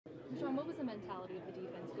Rashan, what was the mentality of the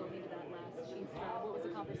defense going into that last Chiefs drive? What was the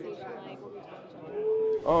conversation like? What were you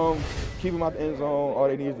telling each other? Keep them out the end zone. All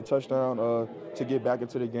they need is the touchdown to get back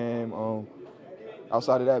into the game.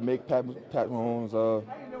 Outside of that, make Pat Mahomes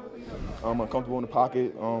uncomfortable in the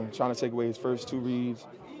pocket, trying to take away his first two reads,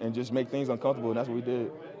 and just make things uncomfortable. And that's what we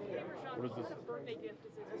did. What is this?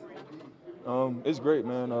 It's great,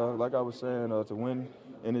 man. Like I was saying, to win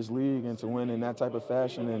in this league and to win in that type of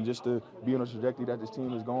fashion and just to be on the trajectory that this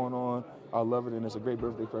team is going on, I love it, and it's a great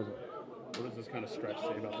birthday present. What does this kind of stretch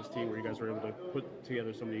say about this team where you guys were able to put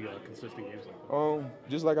together so many consistent games like that?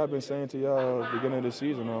 Just like I've been saying to y'all at the beginning of the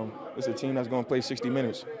season, it's a team that's going to play 60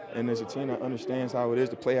 minutes, and it's a team that understands how it is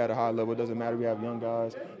to play at a high level. It doesn't matter we have young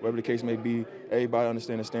guys, whatever the case may be, everybody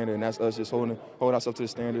understands the standard, and that's us just holding ourselves to the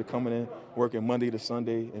standard, coming in, working Monday to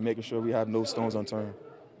Sunday, and making sure we have no stones unturned.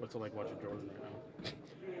 What's it like watching Jordan right now?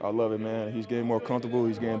 I love it, man. He's getting more comfortable.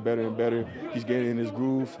 He's getting better and better. He's getting in his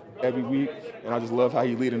groove every week, and I just love how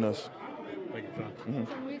he's leading us. Thank you, John.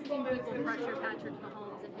 So we've seen people pressure Patrick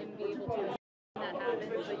Mahomes and him be able to that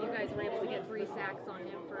happens, but you guys were able to get 3 sacks on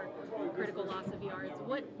him for critical loss of yards.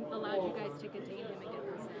 What allowed you guys to contain him and get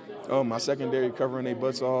 3 sacks? My secondary covering their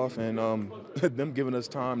butts off, and them giving us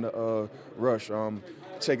time to rush,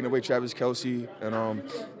 taking away Travis Kelce,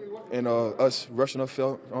 and us rushing up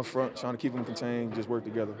front, trying to keep them contained, just work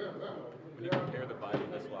together. When you compare the vibe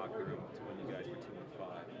in this locker room to when you guys were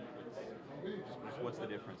 2-5, what's the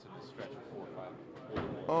difference in the stretch of 4 or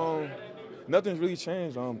 5? Nothing's really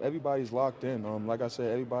changed. Everybody's locked in. Like I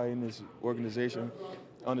said, everybody in this organization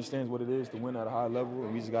understands what it is to win at a high level,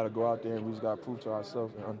 and we just got to go out there and we just got to prove to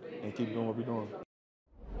ourselves and keep doing what we're doing.